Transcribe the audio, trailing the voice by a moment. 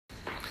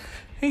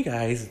Hey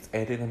guys, it's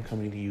Ed and I'm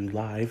coming to you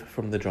live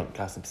from the Drunk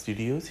Gossip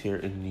Studios here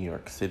in New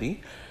York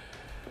City.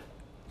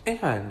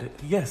 And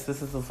yes,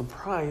 this is a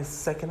surprise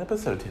second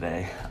episode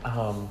today.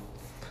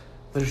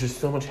 There's just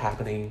so much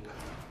happening.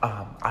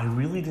 I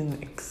really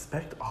didn't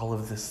expect all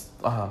of this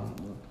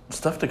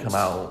stuff to come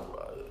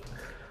out.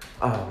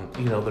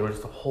 There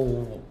was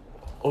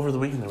over the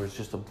weekend there was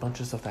just a bunch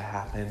of stuff that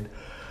happened.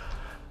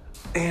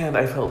 And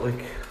I felt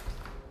like,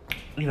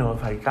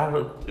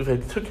 if I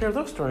took care of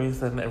those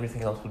stories, then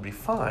everything else would be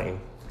fine.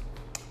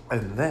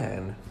 And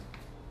then,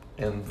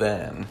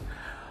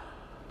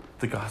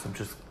 the gossip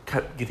just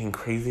kept getting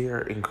crazier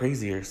and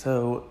crazier.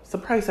 So,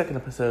 surprise second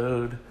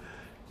episode.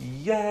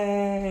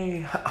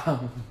 Yay!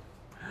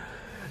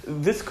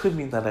 This could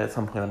mean that at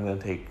some point I'm going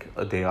to take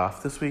a day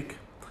off this week.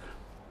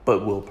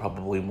 But Will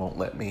probably won't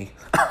let me.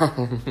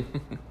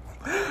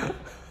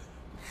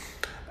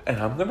 And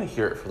I'm going to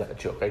hear it for that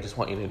joke. I just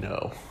want you to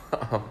know.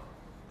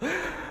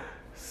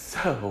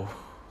 So,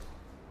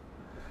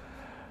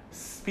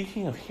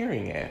 speaking of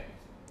hearing it,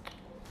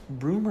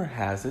 rumor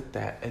has it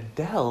that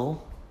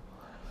Adele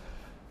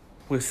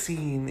was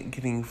seen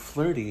getting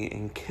flirty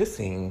and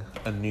kissing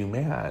a new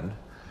man.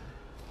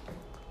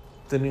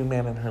 The new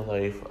man in her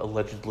life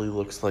allegedly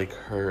looks like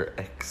her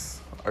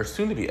or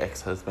soon-to-be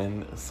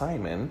ex-husband,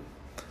 Simon.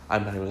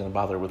 I'm not even going to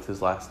bother with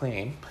his last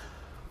name.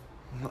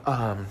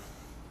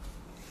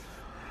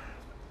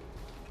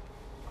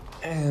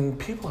 And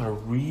people are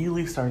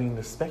really starting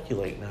to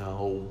speculate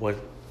now what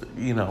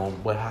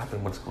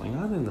happened, what's going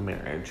on in the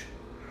marriage.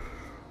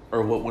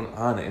 Or what went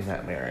on in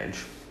that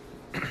marriage.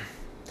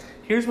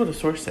 Here's what a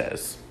source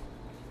says.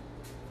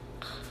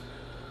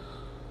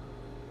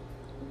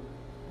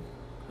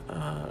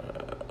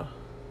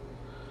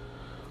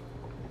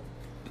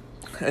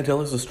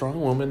 Adele is a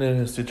strong woman and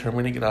is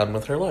determined to get on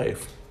with her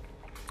life.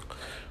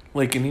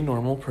 Like any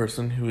normal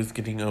person who is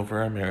getting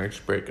over a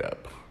marriage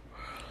breakup.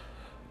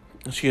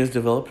 She has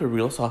developed a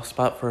real soft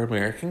spot for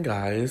American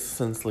guys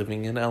since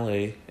living in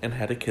LA and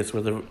had a kiss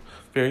with a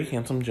very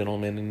handsome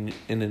gentleman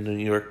in a New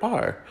York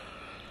bar.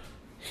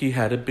 He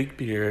had a big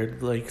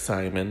beard like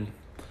Simon,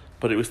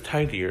 but it was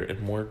tidier and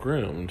more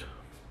groomed.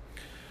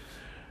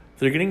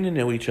 They're getting to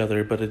know each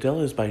other, but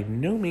Adele is by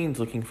no means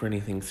looking for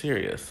anything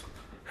serious.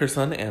 Her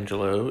son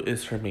Angelo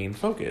is her main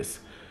focus.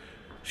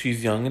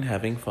 She's young and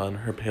having fun.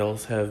 Her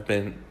pals have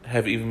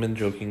even been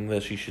joking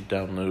that she should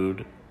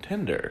download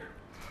Tinder.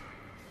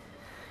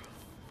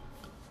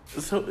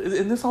 So,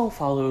 and this all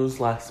follows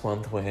last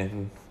month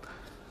when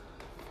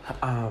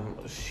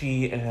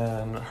she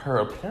and her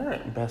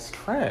apparent best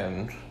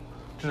friend,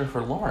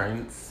 Jennifer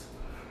Lawrence,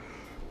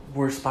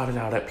 were spotted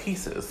out at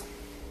Pieces.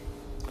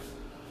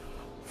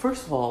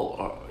 First of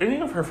all,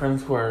 any of her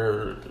friends who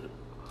are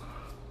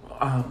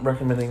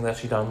recommending that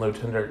she download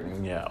Tinder?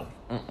 No.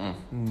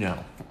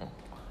 No.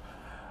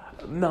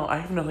 No, I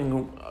have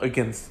nothing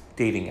against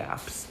dating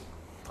apps.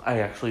 I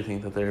actually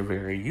think that they're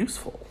very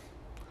useful.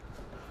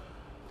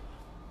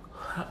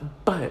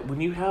 But when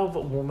you have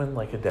a woman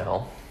like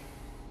Adele,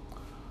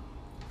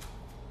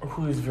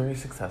 who is very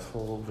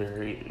successful,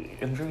 very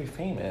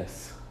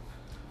famous,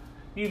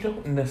 you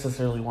don't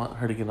necessarily want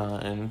her to get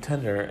on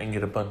Tinder and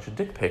get a bunch of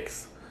dick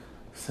pics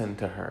sent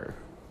to her.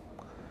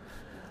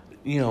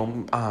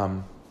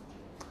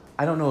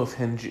 I don't know if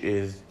Hinge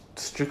is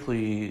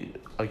strictly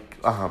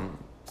like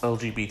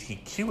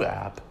LGBTQ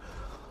app,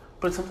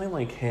 but something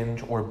like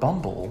Hinge or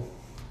Bumble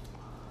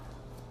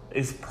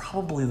is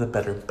probably the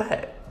better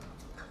bet.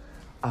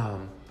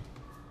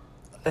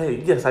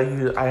 Yes, I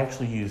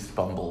actually used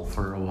Bumble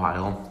for a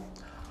while.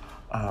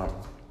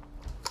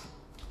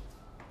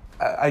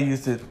 I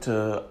used it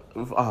to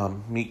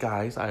meet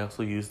guys. I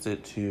also used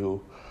it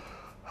to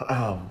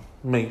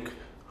make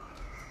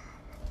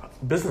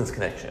business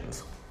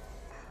connections.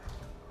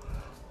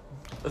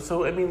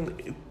 So,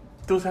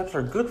 those apps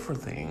are good for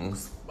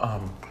things.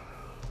 But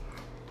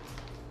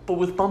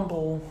with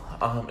Bumble,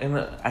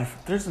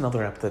 there's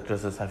another app that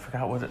does this. I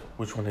forgot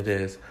which one it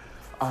is.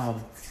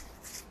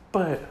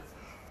 But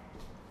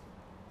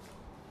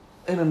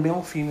in a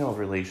male-female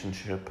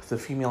relationship, the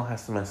female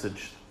has to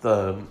message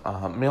the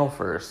male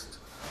first,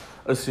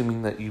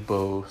 assuming that you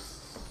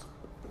both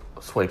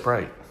swipe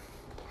right.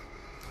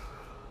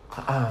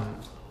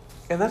 And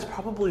that's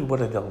probably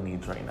what Adele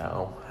needs right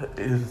now,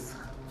 is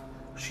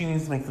she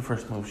needs to make the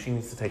first move. She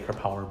needs to take her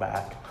power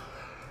back.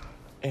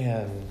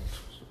 And,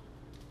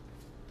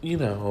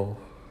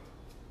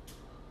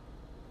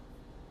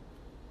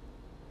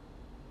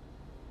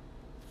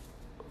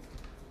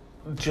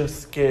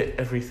 just get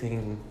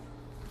everything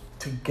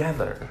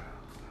together.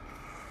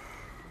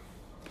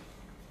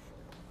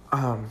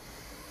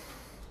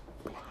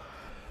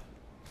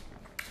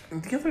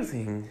 The other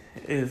thing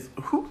is,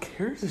 who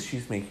cares if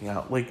she's making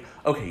out? Like,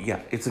 okay, yeah,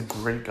 it's a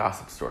great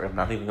gossip story. I'm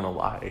not even gonna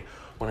lie.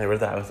 When I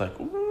read that, I was like,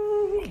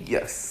 ooh,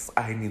 yes,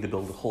 I need to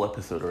build a whole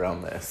episode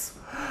around this.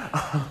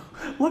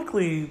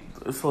 Luckily,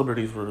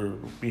 celebrities were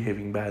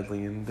behaving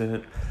badly and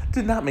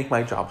did not make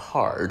my job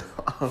hard.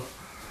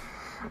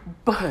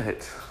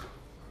 But,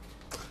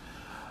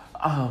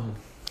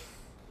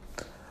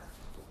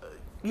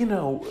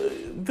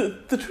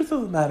 the truth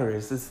of the matter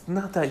is, it's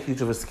not that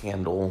huge of a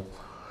scandal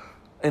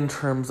in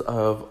terms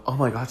of, oh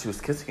my god, she was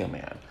kissing a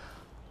man.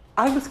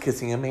 I was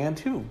kissing a man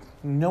too.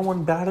 No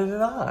one batted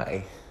an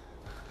eye.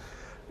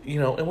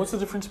 And what's the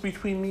difference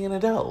between me and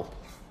Adele?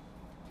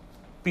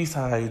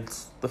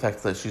 Besides the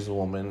fact that she's a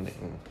woman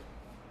and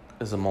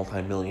is a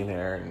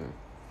multi-millionaire and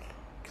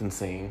can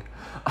sing.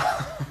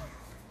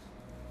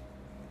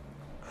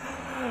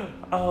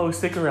 Oh,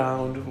 stick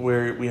around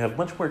where we have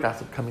much more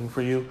gossip coming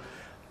for you.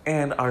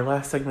 And our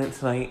last segment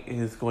tonight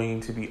is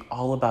going to be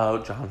all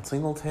about John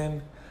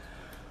Singleton.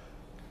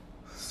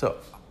 So,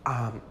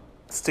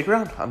 stick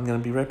around. I'm going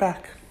to be right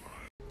back.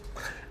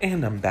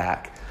 And I'm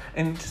back.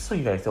 And just so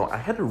you guys know, I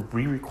had to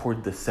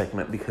re-record this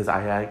segment because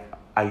I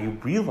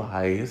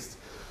realized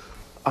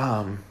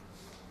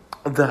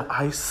that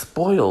I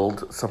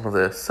spoiled some of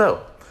this.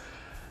 So,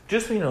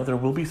 just so you know, there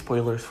will be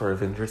spoilers for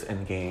Avengers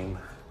Endgame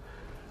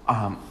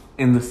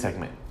in this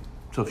segment.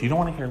 So if you don't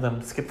want to hear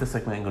them, skip this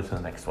segment and go to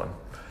the next one.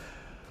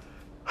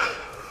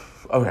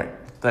 Okay,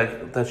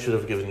 that should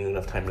have given you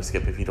enough time to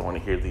skip if you don't want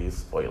to hear these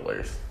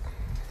spoilers.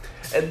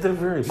 And they're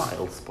very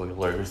mild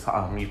spoilers.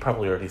 You've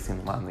probably already seen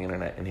them on the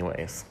internet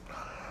anyways.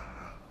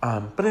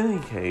 But in any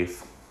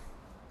case,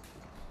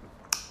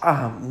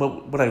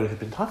 what I have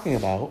been talking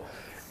about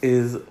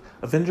is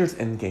Avengers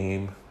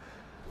Endgame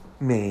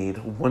made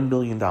 $1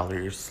 billion.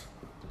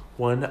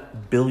 $1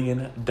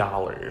 billion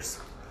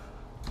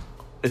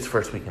its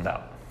first weekend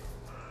out.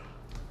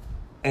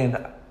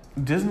 And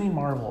Disney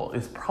Marvel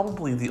is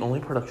probably the only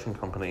production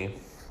company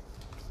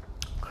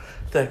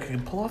that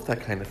could pull off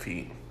that kind of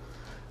feat.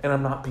 And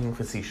I'm not being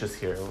facetious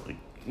here.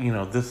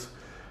 This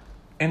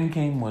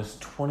Endgame was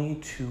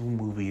 22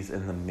 movies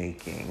in the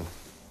making.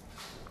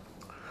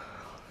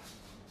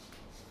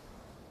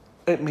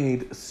 It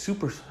made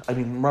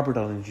Robert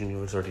Downey Jr.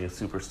 was already a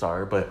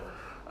superstar, but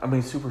I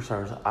made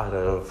superstars out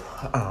of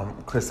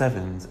Chris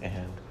Evans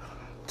and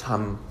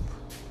Tom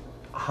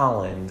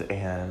Holland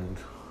and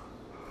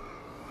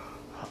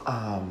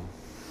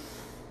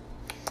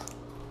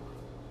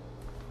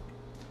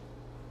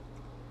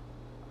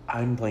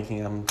I'm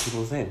blanking on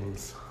people's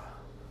names.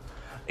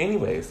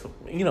 Anyways,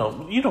 you know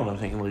what I'm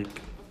saying.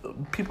 Like,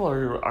 people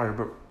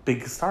are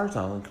big stars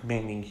now and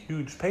commanding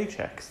huge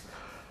paychecks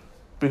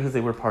because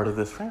they were part of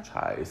this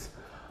franchise.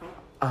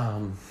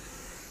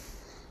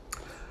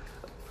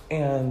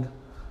 And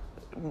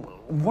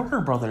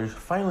Warner Brothers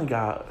finally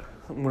got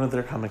one of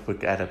their comic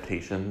book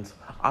adaptations,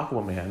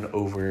 Aquaman,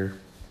 over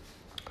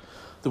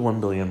the 1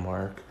 billion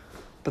mark.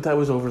 But that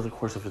was over the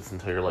course of its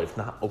entire life,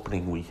 not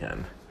opening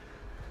weekend.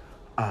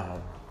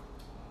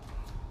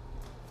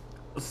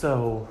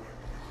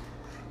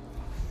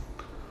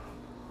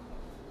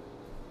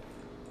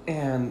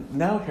 And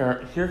now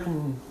here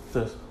come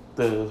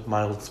the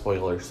mild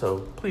spoilers. So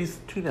please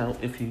tune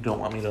out if you don't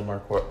want me to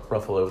Mark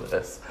Ruffalo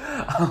this.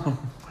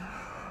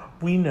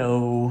 We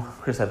know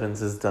Chris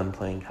Evans is done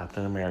playing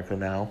Captain America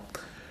now.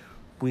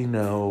 We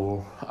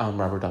know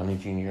Robert Downey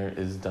Jr.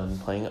 is done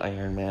playing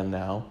Iron Man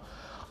now.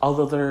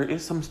 Although there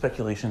is some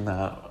speculation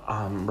that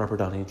Robert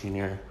Downey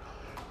Jr.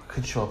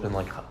 could show up in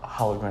like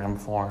hologram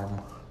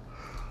form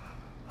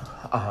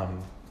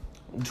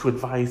to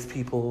advise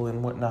people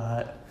and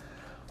whatnot.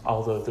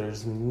 Although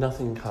there's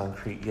nothing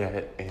concrete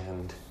yet,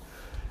 and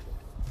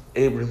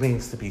it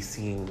remains to be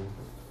seen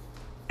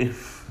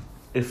if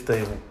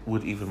they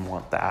would even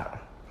want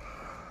that.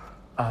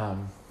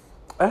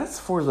 As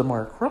for the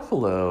Mark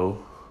Ruffalo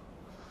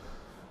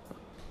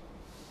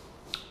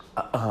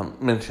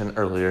mentioned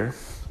earlier,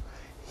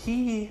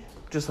 he,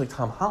 just like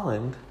Tom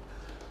Holland,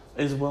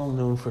 is well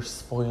known for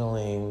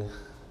spoiling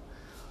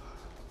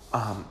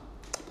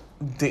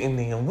the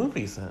ending of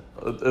movies,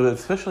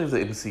 especially the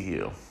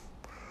MCU.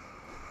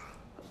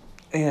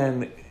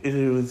 And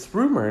it was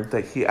rumored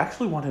that he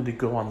actually wanted to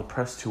go on the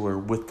press tour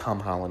with Tom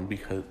Holland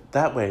because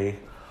that way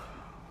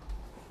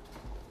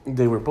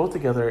they were both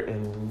together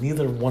and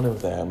neither one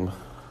of them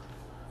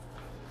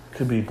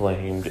could be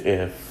blamed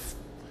if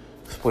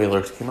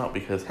spoilers came out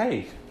because,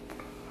 hey,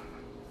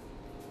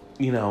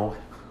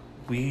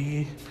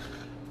 we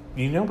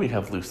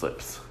have loose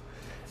lips.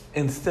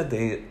 Instead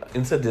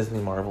Disney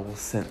Marvel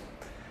sent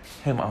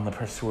him on the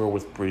press tour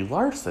with Brie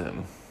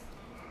Larson.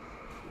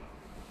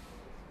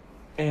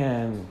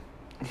 And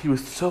he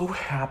was so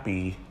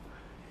happy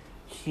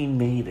he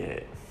made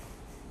it.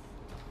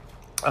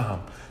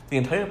 The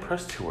entire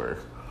press tour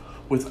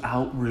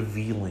without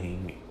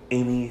revealing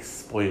any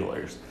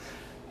spoilers.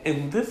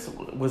 And this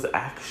was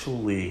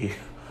actually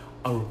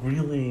a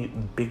really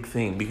big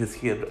thing because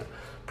he had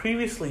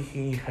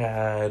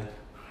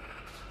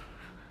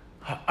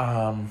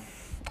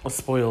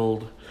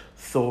spoiled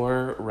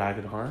Thor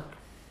Ragnarok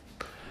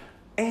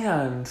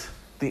and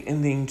the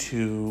ending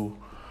to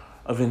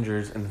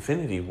Avengers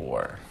Infinity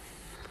War.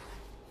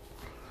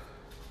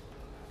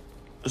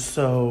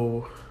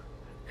 So,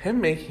 him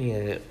making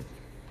it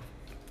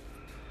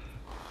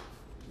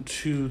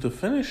to the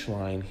finish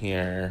line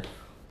here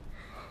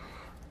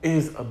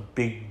is a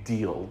big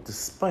deal,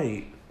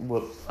 despite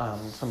what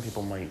some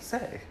people might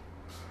say.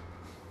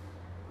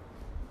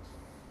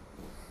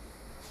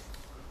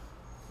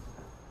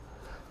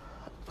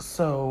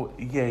 So,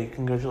 yay,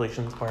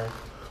 congratulations, Mark.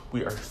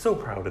 We are so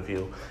proud of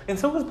you. And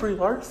so was Brie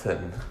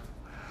Larson.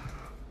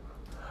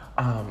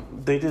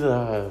 They did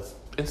a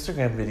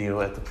Instagram video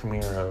at the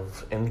premiere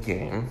of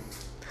Endgame.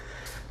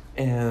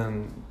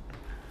 And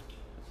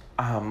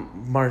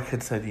Mark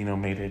had said,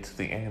 made it to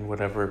the end,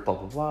 whatever, blah,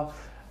 blah, blah.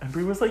 And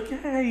Brie was like,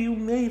 yeah, you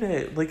made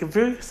it. Like, a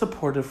very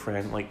supportive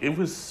friend. Like, it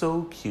was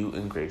so cute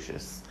and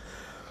gracious.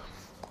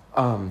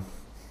 And,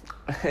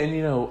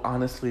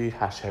 honestly,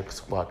 hashtag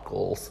squad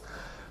goals.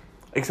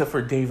 Except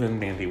for Dave and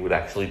Mandy would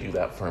actually do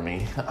that for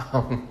me.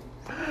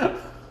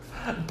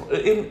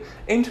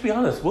 And to be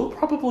honest, Will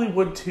probably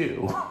would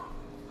too.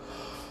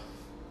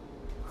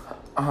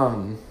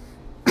 Would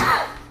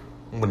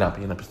not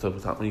be an episode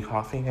without me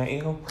coughing at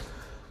you.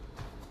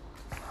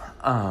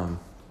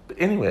 But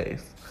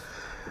anyways,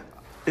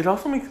 it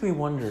also makes me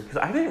wonder, because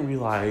I didn't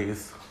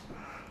realize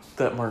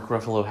that Mark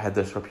Ruffalo had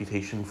this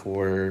reputation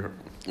for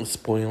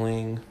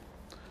spoiling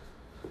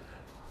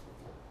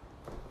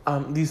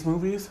these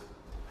movies.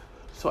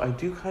 So I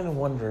do kind of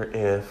wonder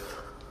if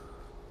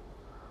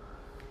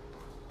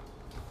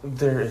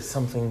there is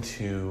something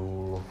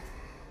to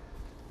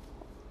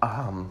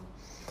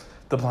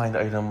the blind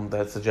item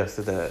that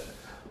suggested that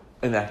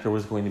an actor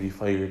was going to be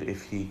fired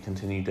if he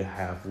continued to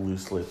have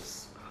loose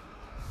lips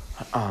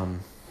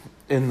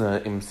in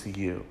the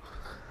MCU.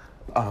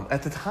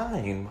 At the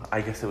time,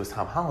 I guess it was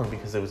Tom Holland,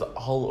 because it was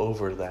all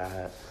over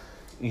that,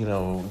 they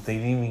didn't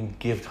even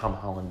give Tom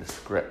Holland a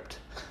script.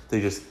 They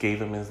just gave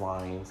him his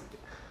lines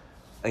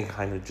and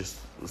kind of just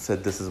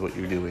said, this is what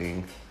you're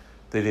doing.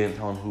 They didn't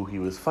tell him who he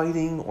was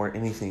fighting or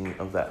anything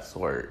of that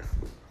sort.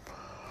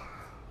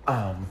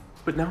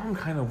 But now I'm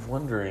kind of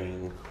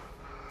wondering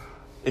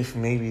if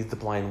maybe the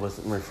blind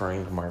wasn't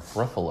referring to Mark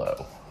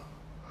Ruffalo.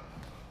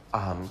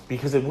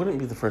 Because it wouldn't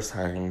be the first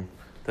time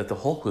that the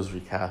Hulk was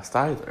recast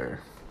either.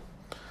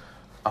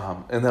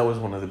 And that was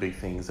one of the big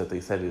things that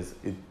they said is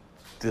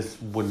this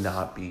would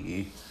not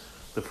be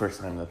the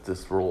first time that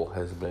this role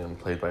has been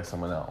played by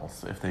someone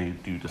else if they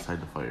do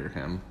decide to fire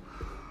him.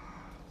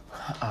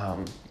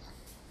 I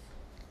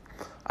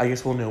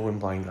guess we'll know when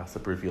Blind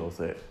Gossip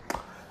reveals it.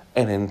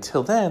 And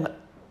until then,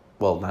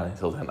 well, not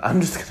until then,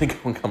 I'm just going to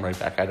go and come right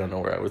back. I don't know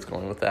where I was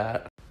going with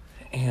that.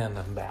 And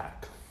I'm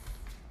back.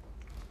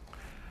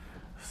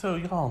 So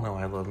y'all know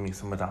I love me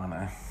some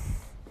Madonna.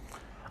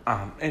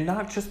 And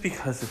not just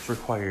because it's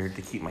required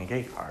to keep my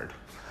gay card.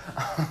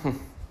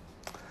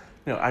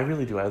 I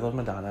really do. I love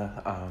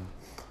Madonna.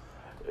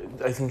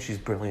 I think she's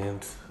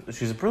brilliant.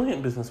 She's a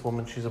brilliant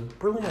businesswoman. She's a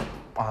brilliant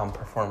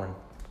performer.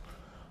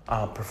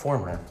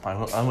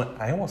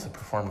 I almost said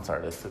performance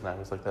artist, and I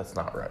was like, that's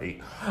not right.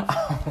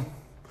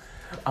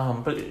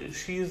 But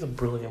she is a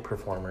brilliant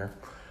performer.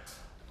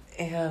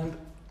 And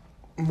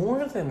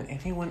more than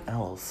anyone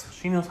else,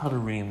 she knows how to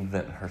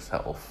reinvent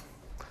herself.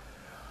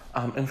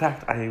 In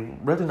fact, I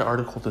read an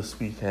article this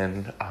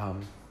weekend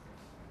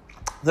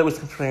that was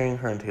comparing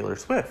her and Taylor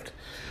Swift.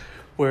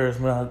 Whereas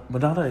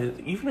Madonna,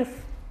 even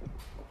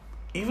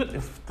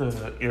if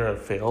the era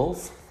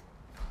fails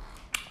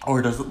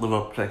or doesn't live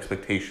up to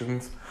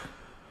expectations,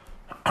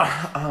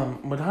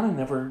 Madonna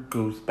never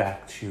goes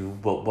back to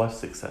what was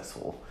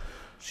successful.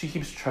 She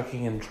keeps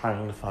trucking and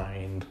trying to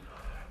find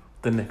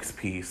the next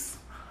piece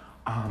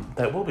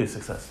that will be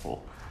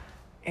successful.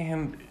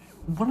 And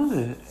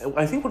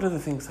I think one of the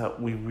things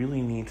that we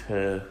really need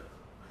to,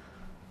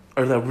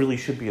 or that really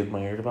should be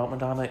admired about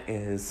Madonna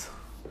is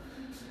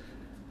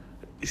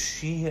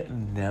she is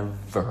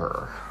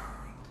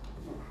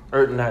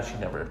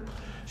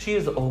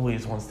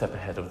always one step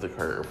ahead of the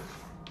curve.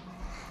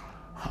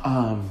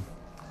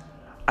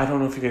 I don't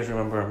know if you guys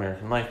remember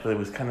American Life, but it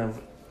was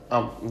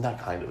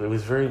it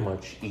was very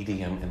much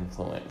EDM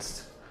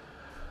influenced.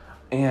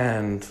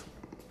 And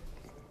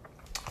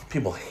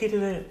people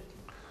hated it.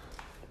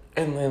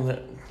 And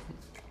then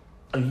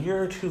a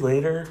year or two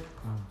later,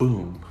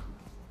 boom,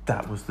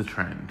 that was the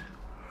trend.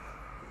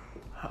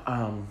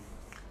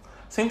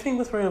 Same thing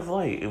with Ray of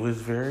Light. It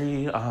was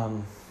very, I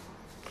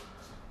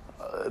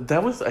think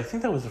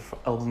that was the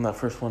album that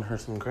first won her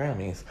some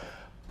Grammys.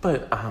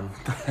 But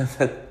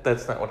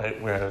that's not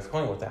where I was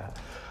going with that.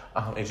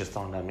 It just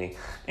dawned on me.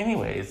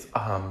 Anyways,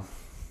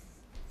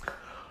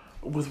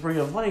 with Ray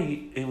of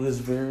Light, it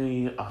was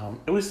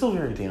it was still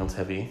very dance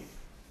heavy.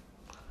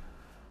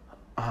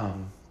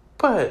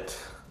 But,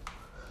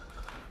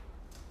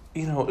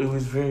 it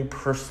was very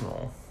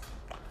personal,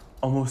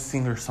 almost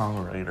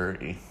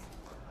singer-songwriter-y.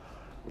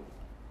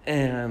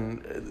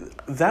 And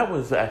that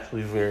was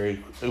actually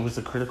it was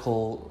a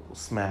critical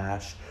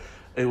smash.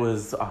 It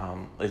was,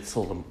 it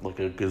sold like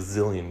a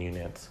gazillion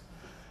units.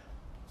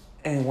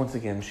 And once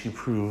again, she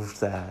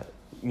proved that,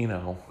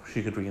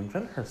 she could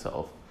reinvent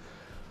herself.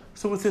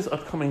 So with this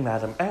upcoming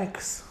Madam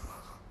X,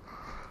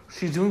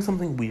 she's doing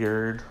something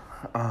weird.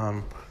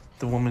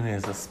 The woman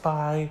is a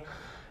spy.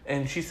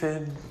 And she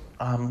said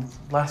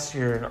last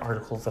year in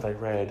articles that I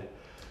read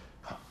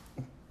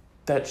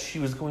that she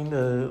was going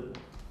to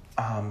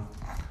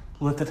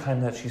let the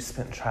time that she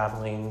spent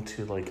traveling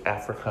to like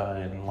Africa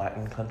and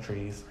Latin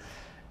countries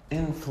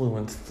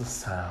influence the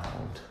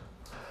sound.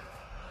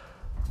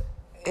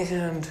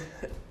 And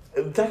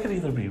that could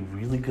either be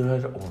really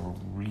good or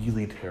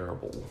really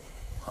terrible.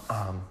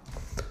 Um,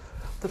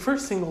 the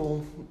first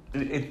single,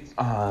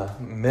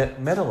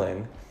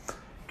 Medellin,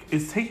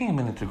 is taking a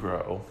minute to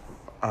grow.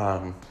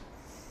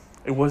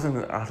 It wasn't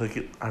an out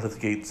of the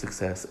gate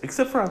success,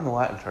 except for on the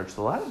Latin charts.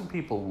 The Latin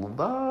people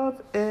love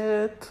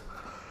it.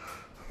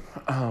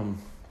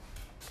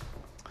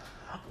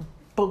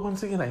 But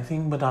once again, I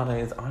think Madonna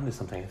is onto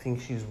something. I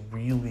think she's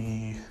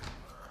really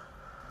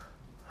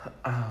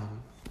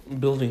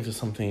building to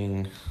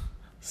something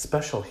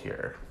special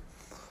here.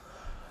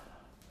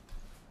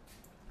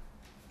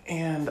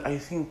 And I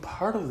think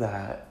part of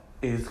that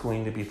is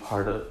going to be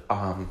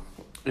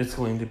it's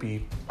going to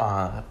be,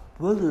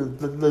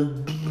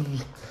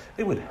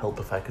 it would help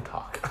if I could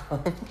talk.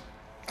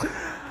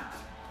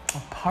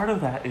 Part of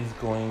that is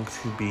going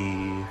to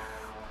be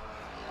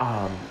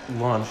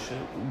launched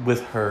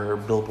with her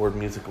Billboard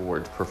Music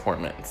Awards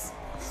performance,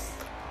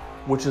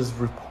 which is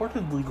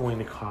reportedly going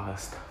to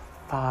cost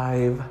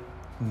 $5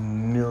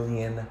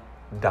 million.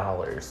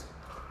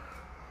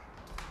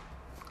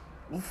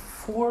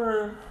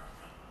 For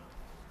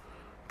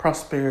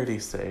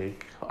posterity's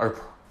sake,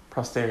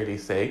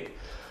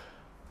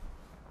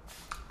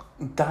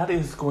 that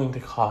is going to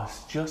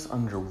cost just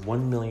under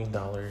 $1 million.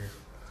 $1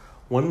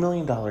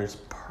 million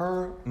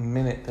per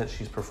minute that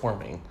she's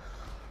performing.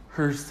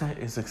 Her set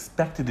is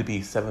expected to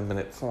be 7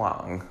 minutes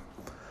long.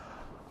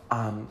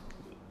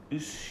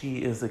 She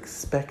is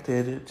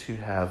expected to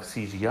have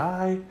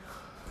CGI,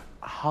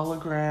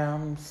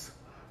 holograms,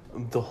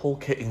 the whole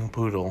kit and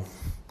poodle.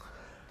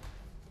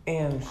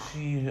 And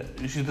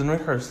she's been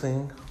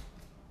rehearsing.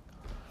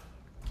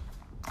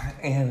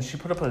 And she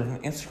put up an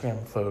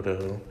Instagram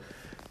photo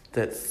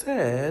that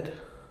said,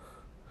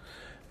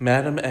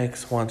 Madam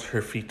X wants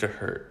her feet to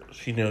hurt.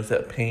 She knows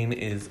that pain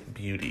is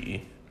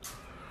beauty.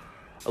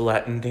 A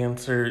Latin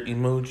dancer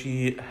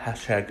emoji,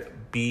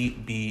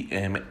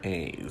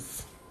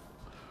 #BBMAs.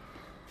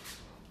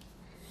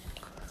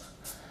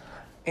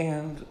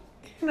 And,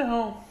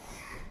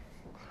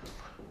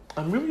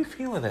 I'm really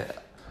feeling it.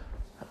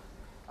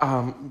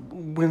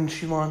 When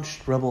she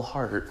launched Rebel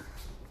Heart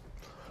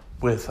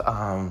with,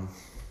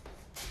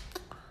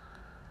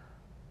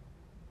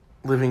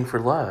 Living for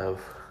Love,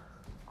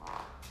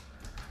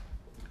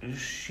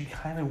 she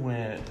kind of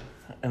went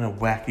in a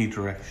wacky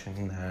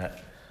direction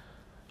that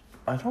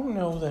I don't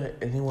know that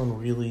anyone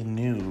really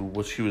knew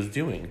what she was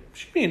doing.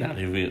 She may not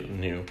even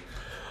knew,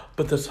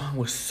 but the song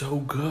was so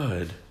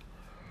good.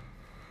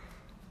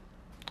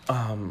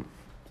 And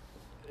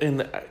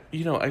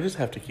I just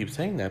have to keep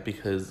saying that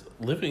because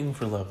Living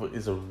for Love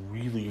is a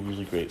really,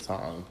 really great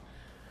song,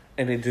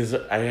 and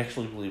I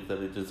actually believe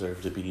that it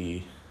deserved to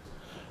be,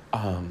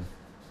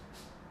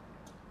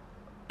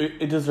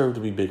 it deserved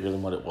to be bigger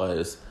than what it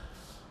was.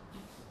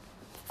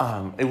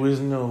 It was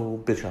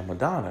no Bitch on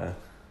Madonna,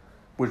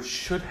 which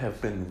should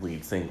have been the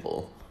lead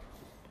single.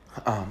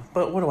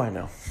 But what do I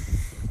know?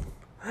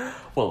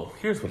 Well,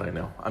 here's what I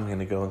know. I'm going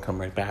to go and come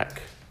right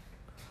back.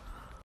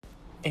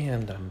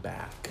 And I'm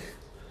back.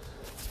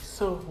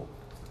 So,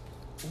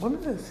 one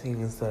of the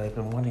things that I've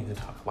been wanting to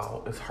talk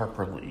about is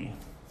Harper Lee.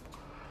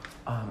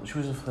 She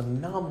was a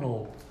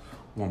phenomenal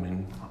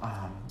woman.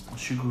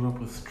 She grew up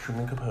with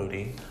Truman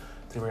Capote.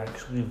 They were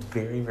actually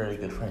very, very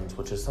good friends,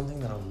 which is something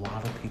that a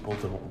lot of people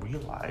don't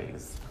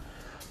realize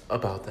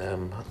about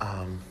them.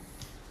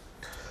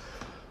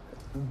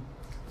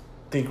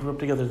 They grew up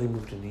together, they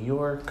moved to New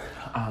York,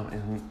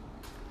 and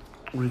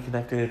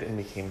reconnected and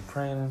became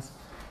friends,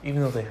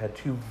 even though they had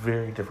two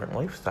very different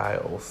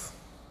lifestyles.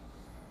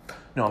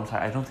 No, I'm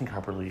sorry, I don't think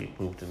Harper Lee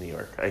moved to New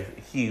York.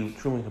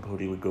 Truman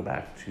Capote would go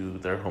back to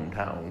their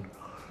hometown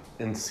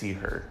and see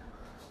her.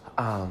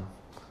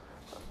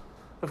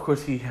 Of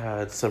course, he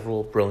had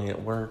several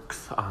brilliant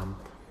works,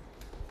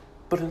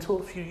 but until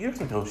a few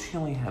years ago, she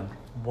only had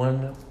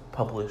one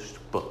published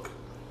book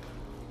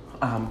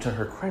to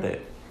her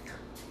credit,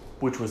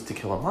 which was To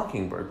Kill a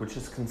Mockingbird, which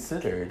is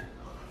considered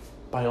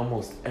by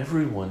almost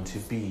everyone to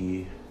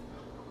be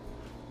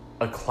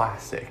a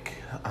classic,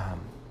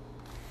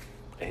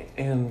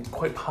 and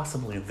quite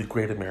possibly the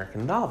great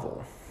American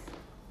novel.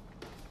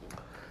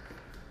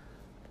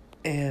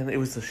 And it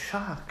was a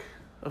shock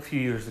a few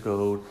years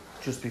ago,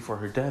 just before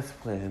her death,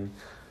 when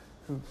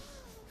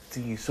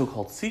the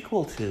so-called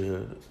sequel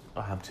to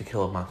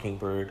Kill a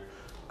Mockingbird,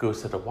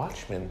 Ghost of the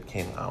Watchmen,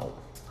 came out.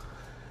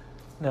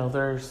 Now,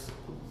 there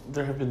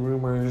have been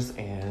rumors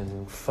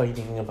and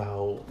fighting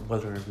about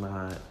whether or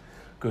not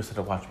Ghost of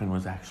the Watchmen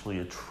was actually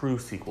a true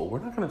sequel. We're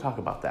not going to talk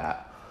about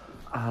that.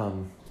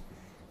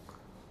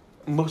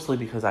 Mostly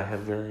because I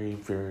have very,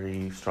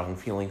 very strong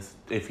feelings.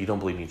 If you don't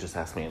believe me, just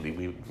ask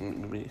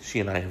Mandy.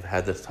 She and I have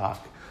had this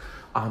talk.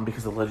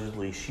 Because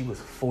allegedly she was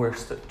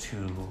forced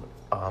to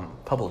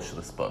publish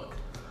this book.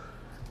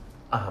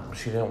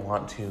 She didn't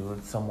want to.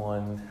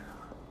 Someone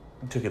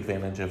took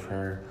advantage of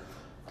her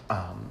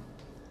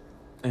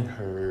in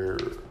her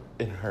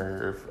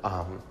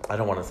I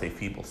don't want to say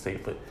feeble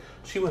state, but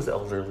she was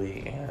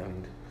elderly,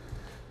 and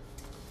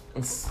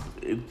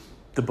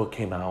the book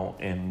came out,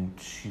 and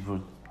she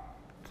would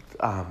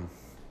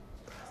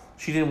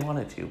She didn't want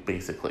it to,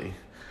 basically.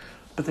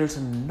 But there's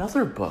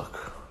another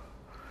book,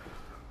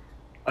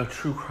 a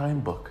true crime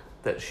book,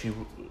 that she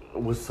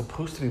was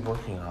supposed to be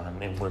working on,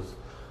 and was,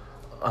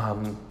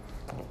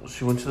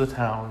 she went to the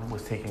town,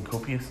 was taking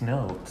copious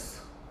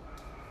notes,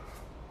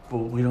 but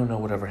we don't know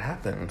whatever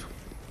happened.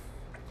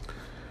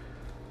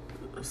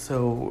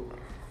 So,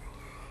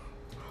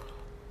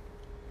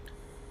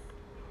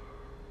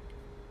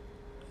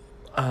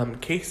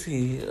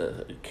 Casey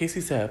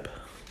Sepp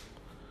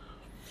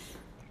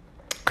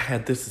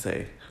had this to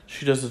say: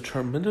 she does a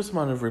tremendous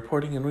amount of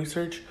reporting and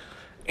research,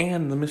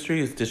 and the mystery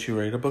is, did she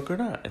write a book or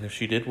not? And if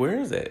she did, where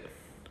is it?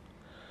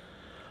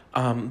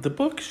 The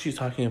book she's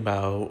talking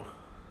about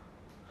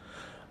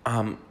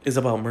is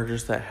about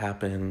murders that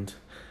happened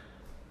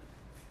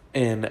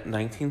in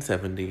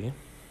 1970.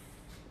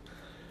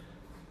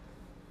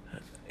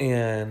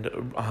 And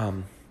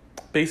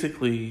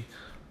basically,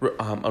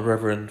 a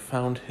reverend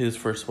found his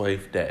first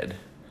wife dead.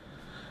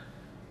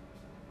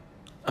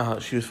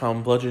 She was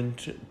found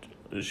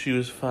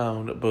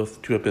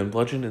both to have been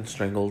bludgeoned and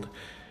strangled.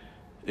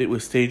 It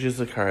was staged as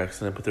a car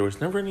accident, but there was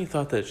never any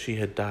thought that she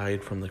had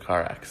died from the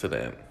car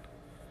accident.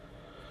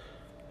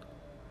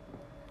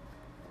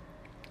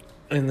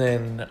 And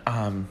then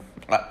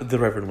the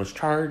reverend was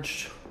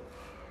charged.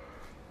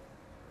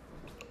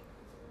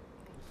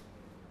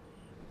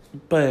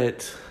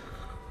 But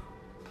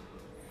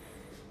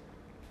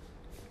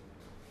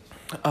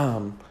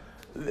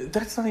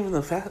that's not even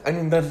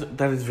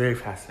that is very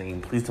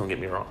fascinating. Please don't get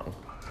me wrong.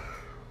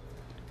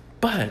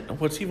 But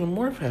what's even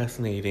more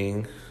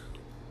fascinating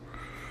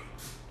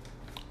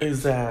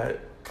is that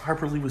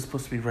Harper Lee was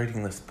supposed to be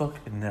writing this book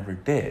and never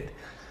did.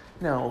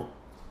 Now,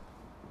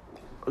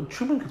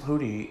 Truman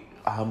Capote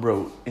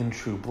wrote In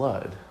True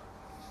Blood.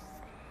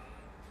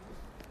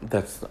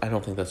 I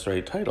don't think that's the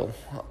right title.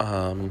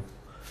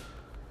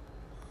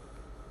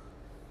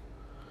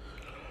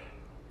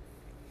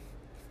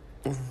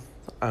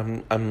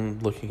 I'm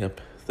looking up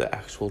the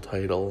actual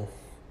title.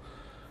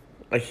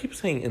 I keep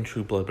saying In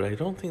True Blood, but I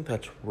don't think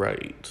that's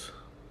right.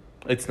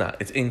 It's not.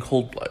 It's In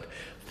Cold Blood.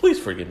 Please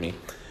forgive me.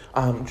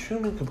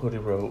 Truman Capote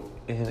wrote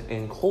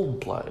in Cold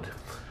Blood,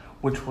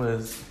 which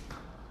was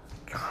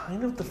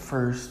kind of the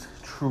first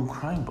true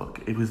crime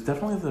book. It was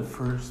definitely the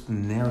first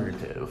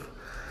narrative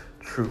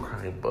true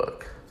crime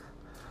book.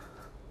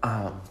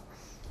 And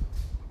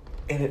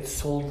it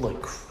sold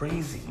like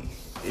crazy.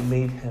 It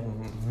made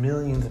him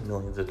millions and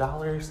millions of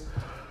dollars.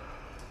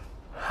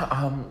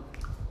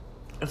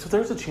 So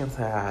there's a chance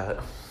that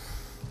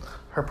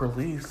Harper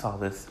Lee saw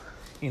this,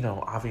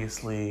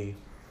 obviously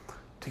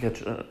To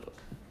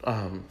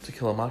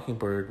Kill a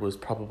Mockingbird was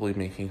probably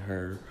making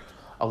her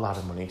a lot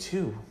of money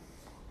too.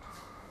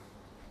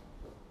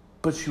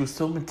 But she was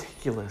so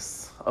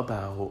meticulous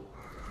about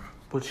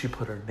what she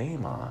put her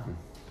name on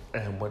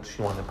and what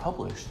she wanted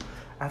published.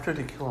 After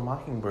To Kill a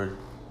Mockingbird,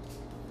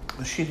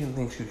 she didn't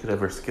think she could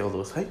ever scale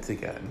those heights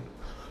again.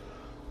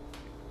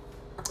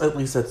 At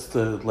least that's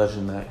the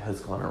legend that has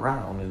gone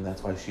around, and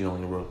that's why she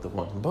only wrote the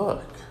one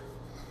book.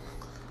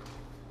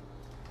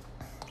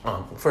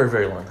 For a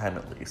very long time,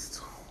 at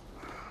least.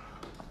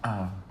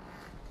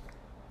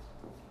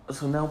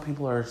 So now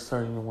people are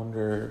starting to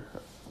wonder,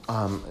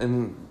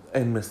 and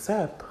Miss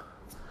Sepp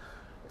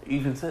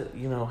even said,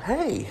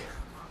 hey,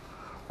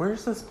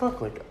 where's this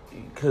book? Like,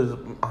 because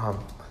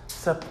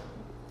Sepp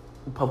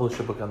published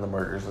a book on the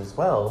murders as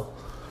well,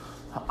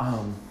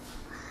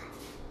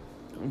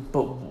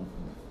 but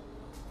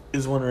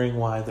is wondering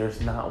why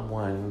there's not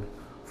one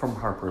from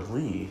Harper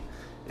Lee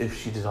if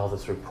she did all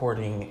this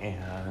reporting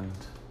and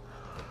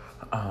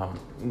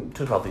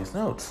took all these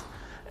notes.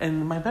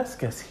 And my best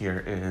guess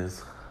here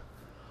is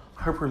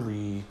Harper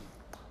Lee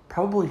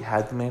probably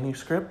had the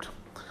manuscript,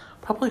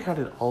 probably had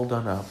it all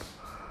done up,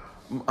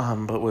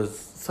 but was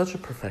such a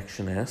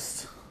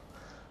perfectionist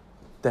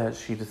that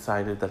she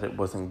decided that it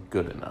wasn't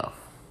good enough.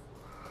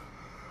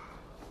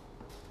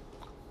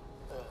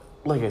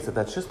 Like I said,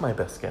 that's just my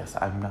best guess.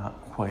 I'm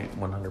not quite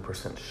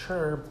 100%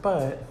 sure,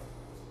 but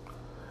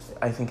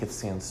I think it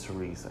stands to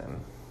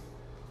reason.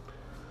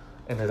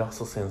 And it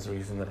also stands to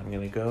reason that I'm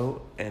going to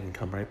go and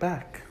come right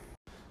back.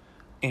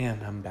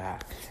 And I'm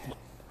back.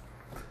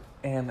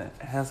 And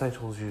as I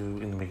told you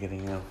in the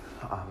beginning of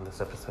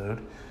this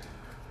episode,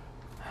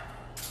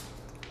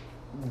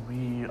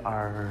 we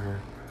are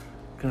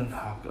going to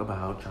talk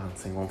about John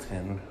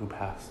Singleton, who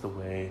passed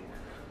away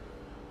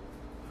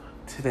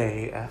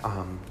today.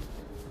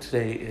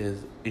 Today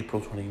is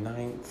April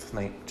 29th,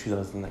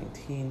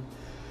 2019.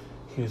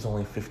 He was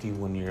only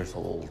 51 years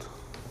old.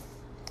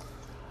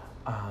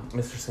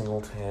 Mr.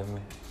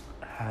 Singleton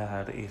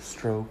had a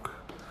stroke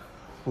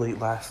late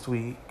last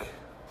week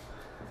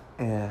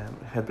and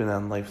had been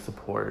on life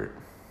support.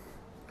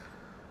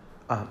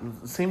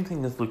 Same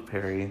thing as Luke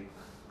Perry.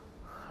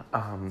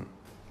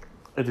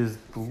 It is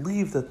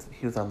believed that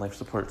he was on life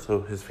support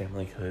so his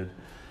family could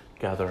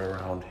gather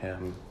around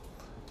him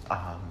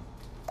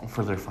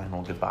for their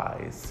final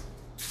goodbyes.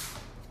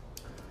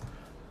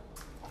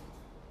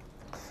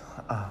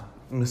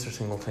 Mr.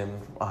 Singleton,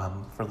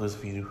 for those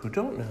of you who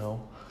don't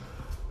know,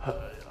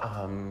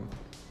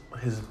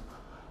 his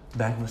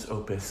magnus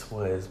opus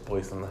was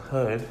Boys in the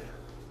Hood,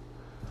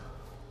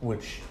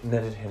 which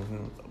netted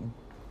him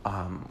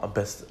a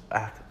best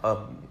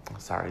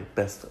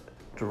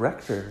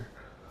director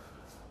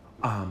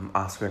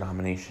Oscar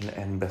nomination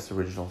and best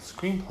original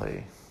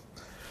screenplay,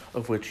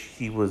 of which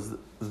he was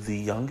the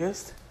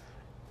youngest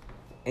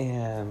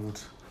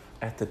and,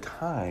 at the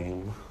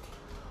time,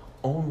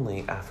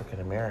 only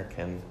African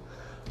American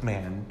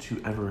man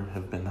to ever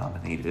have been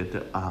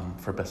nominated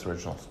for best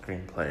original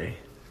screenplay.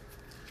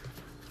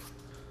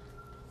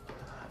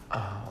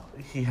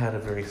 He had a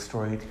very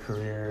storied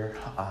career.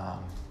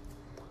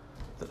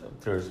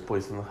 There's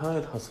Boys in the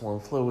Hood, Hustle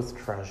and Flow with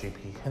Taraji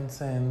P.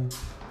 Henson,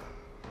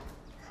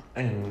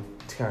 and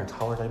Terrence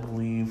Howard, I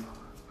believe.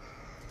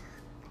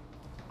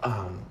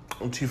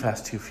 Too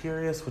Fast, Too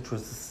Furious, which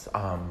was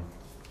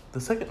the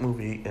second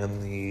movie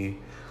in the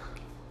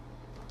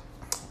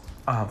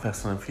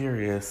Fast and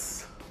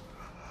Furious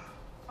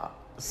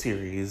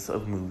series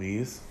of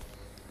movies.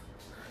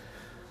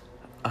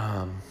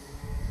 On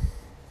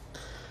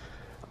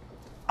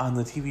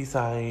the TV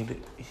side,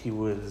 he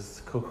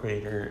was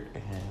co-creator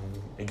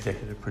and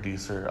executive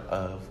producer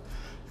of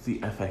the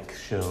FX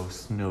show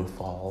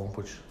Snowfall,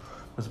 which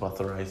was about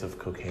the rise of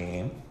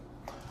cocaine.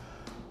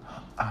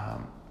 I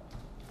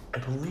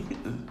believe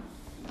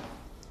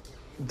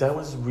that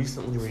was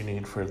recently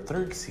renewed for a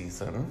third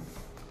season,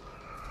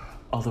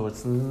 although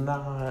it's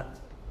not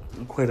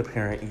quite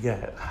apparent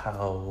yet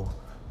how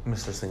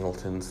Mr.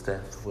 Singleton's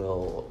death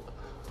will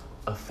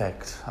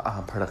affect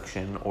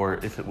production, or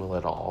if it will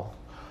at all.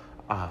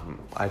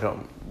 I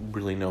don't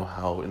really know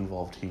how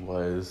involved he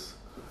was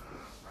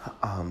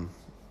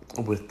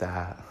with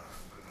that.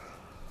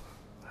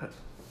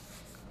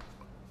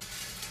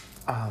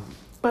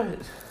 But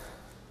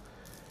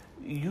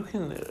you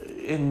can,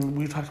 and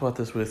we talked about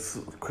this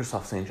with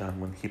Christophe St.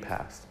 John when he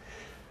passed,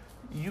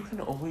 you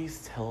can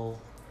always tell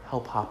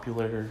how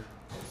popular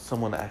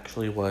someone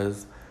actually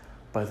was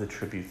by the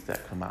tributes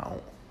that come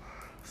out.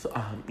 So,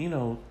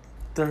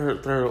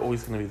 they're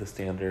always going to be the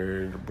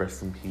standard,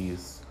 rest in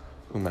peace,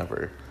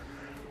 whomever.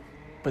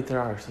 But there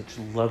are such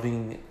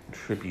loving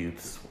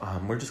tributes.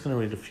 We're just going to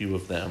read a few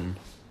of them.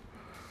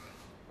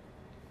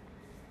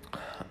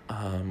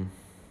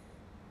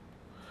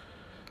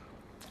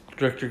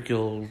 Directors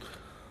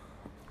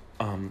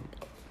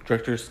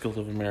Guild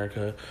of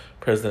America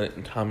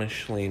President Thomas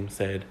Schlamme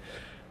said,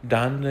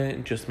 Don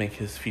didn't just make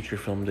his feature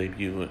film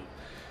debut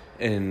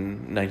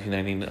in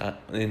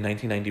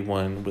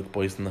 1991 with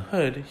Boys in the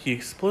Hood. He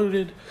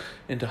exploded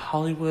into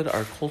Hollywood,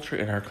 our culture,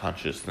 and our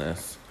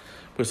consciousness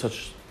with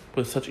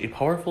such a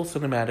powerful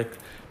cinematic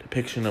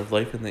depiction of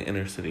life in the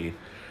inner city.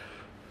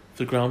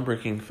 The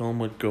groundbreaking film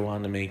would go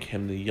on to make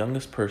him the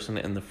youngest person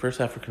and the first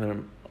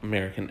African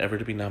American ever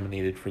to be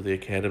nominated for the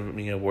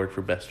Academy Award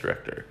for Best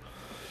Director.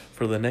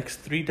 For the next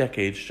 3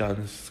 decades,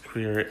 John's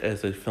career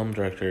as a film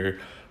director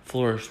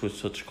flourished with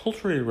such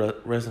culturally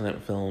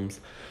resonant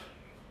films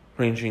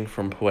ranging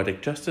from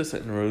Poetic Justice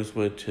and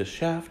Rosewood to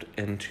Shaft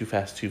and Too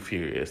Fast, Too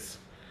Furious.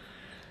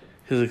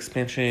 His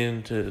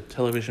expansion to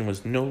television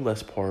was no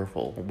less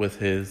powerful, with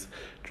his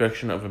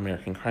direction of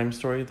American Crime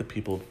Story, The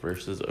People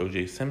vs.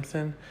 O.J.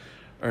 Simpson,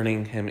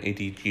 earning him a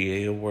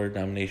DGA Award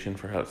nomination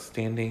for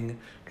Outstanding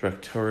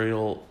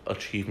Directorial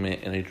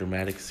Achievement in a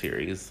Dramatic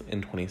Series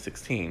in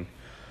 2016.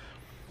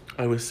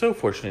 I was so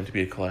fortunate to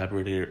be a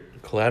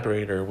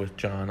collaborator with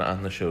John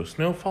on the show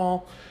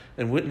Snowfall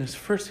and witness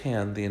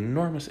firsthand the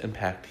enormous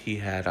impact he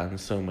had on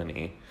so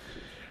many.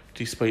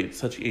 Despite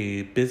such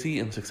a busy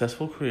and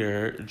successful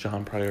career,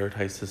 John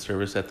prioritized his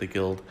service at the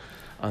Guild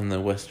on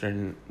the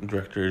Western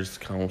Directors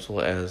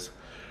Council as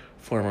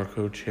former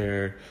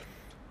co-chair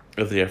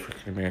of the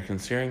African American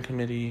Steering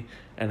Committee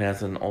and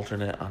as an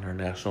alternate on our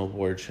national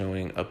board,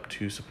 showing up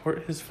to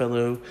support his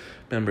fellow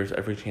members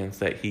every chance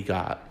that he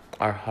got.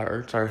 Our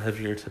hearts are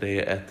heavier today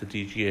at the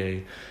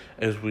DGA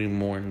as we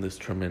mourn this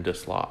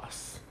tremendous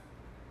loss.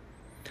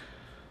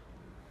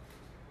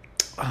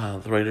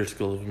 The Writers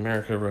Guild of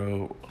America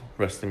wrote,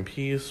 Rest in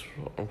peace,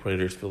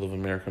 Writers Guild of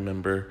America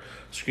member,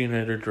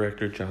 screenwriter,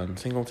 director John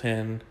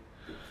Singleton.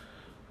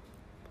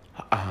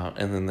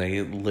 And then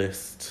they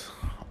list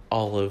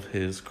all of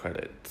his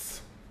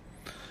credits.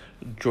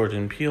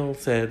 Jordan Peele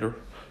said,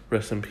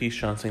 Rest in peace,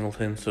 John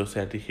Singleton. So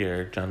sad to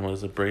hear. John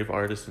was a brave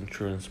artist and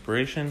true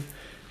inspiration.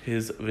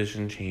 His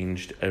vision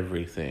changed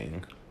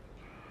everything.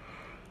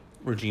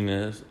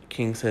 Regina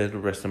King said,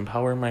 Rest in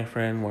power, my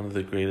friend. One of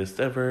the greatest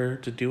ever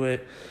to do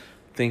it.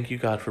 Thank you,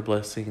 God, for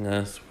blessing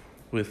us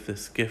with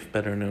this gift,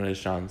 better known as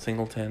John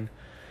Singleton.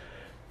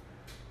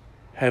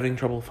 Having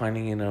trouble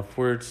finding enough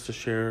words to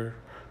share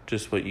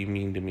just what you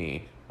mean to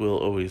me. We'll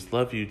always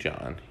love you,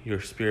 John.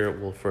 Your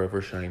spirit will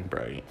forever shine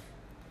bright.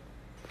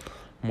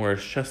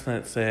 Morris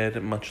Chestnut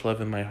said, Much love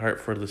in my heart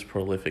for this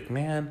prolific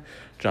man,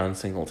 John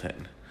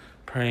Singleton.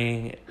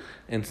 Praying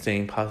and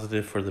staying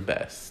positive for the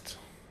best.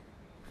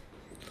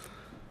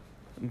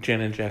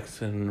 Janet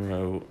Jackson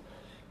wrote,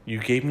 You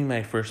gave me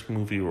my first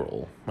movie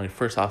role, my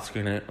first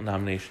Oscar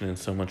nomination, and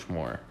so much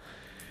more.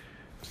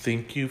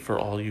 Thank you for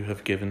all you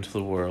have given to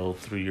the world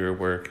through your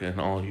work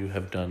and all you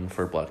have done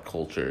for Black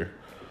culture,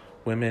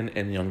 women,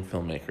 and young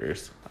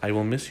filmmakers. I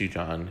will miss you,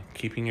 John,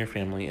 keeping your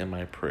family in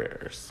my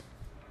prayers.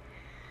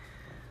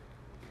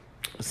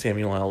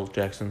 Samuel L.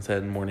 Jackson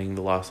said, mourning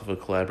the loss of a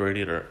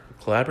collaborator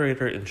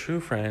and true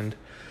friend,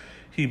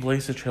 he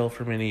blazed a trail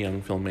for many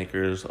young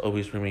filmmakers,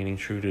 always remaining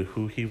true to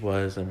who he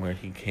was and where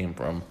he came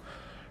from.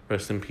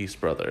 Rest in peace,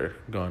 brother.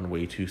 Gone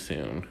way too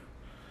soon.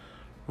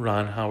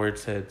 Ron Howard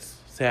said,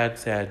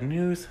 sad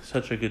news.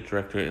 Such a good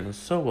director and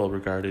so well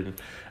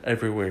regarded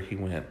everywhere he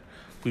went.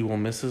 We will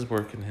miss his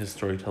work and his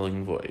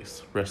storytelling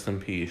voice. Rest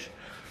in peace.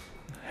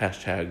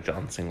 Hashtag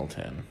John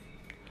Singleton.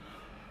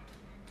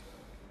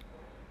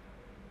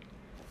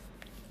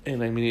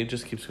 And I mean, it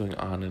just keeps going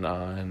on and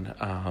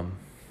on.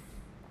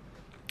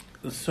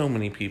 So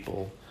many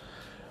people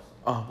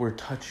were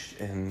touched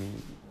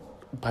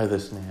by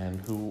this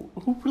man who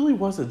really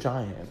was a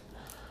giant.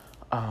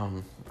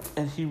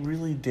 And he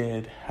really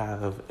did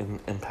have an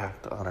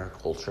impact on our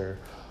culture.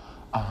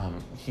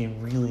 He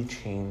really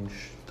changed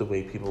the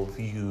way people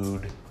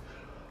viewed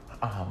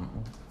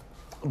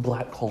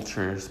Black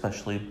culture,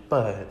 especially,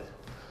 but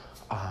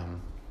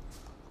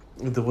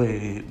the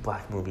way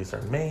Black movies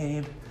are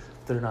made,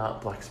 they're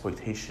not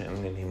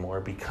Blaxploitation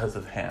anymore because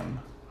of him.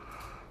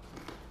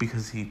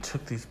 Because he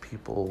took these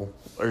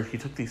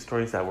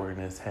stories that were in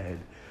his head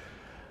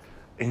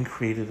and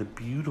created a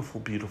beautiful,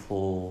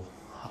 beautiful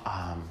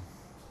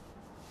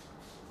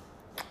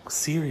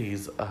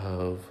series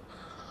of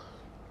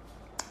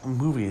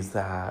movies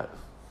that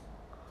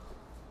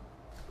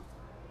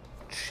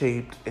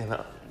shaped and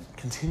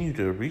continue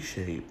to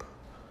reshape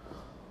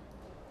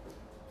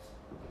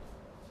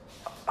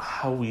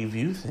how we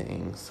view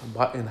things,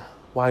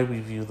 why we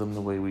view them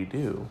the way we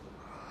do.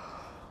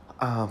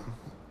 I've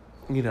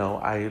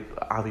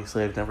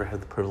never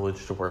had the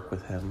privilege to work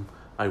with him.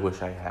 I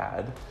wish I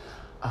had.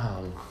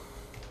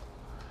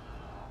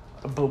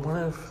 But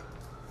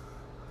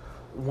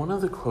one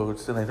of the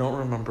quotes, and I don't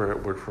remember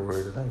it word for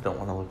word, and I don't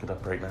want to look it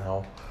up right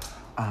now.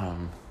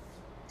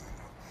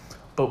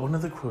 But one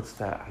of the quotes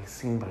that I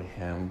seen by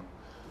him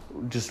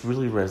just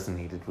really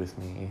resonated with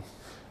me.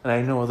 And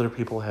I know other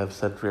people have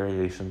said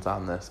variations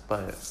on this,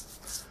 but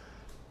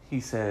he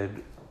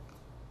said,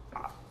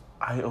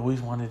 I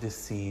always wanted to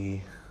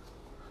see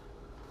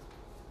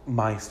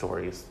my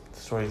stories, the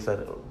stories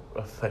that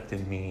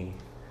affected me.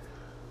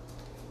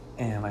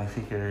 And I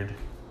figured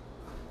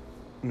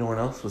no one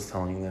else was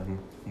telling them,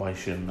 why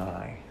shouldn't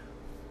I?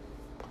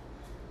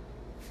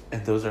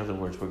 And those are the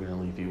words we're going to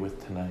leave you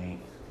with tonight.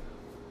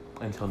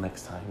 Until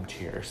next time,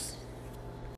 cheers.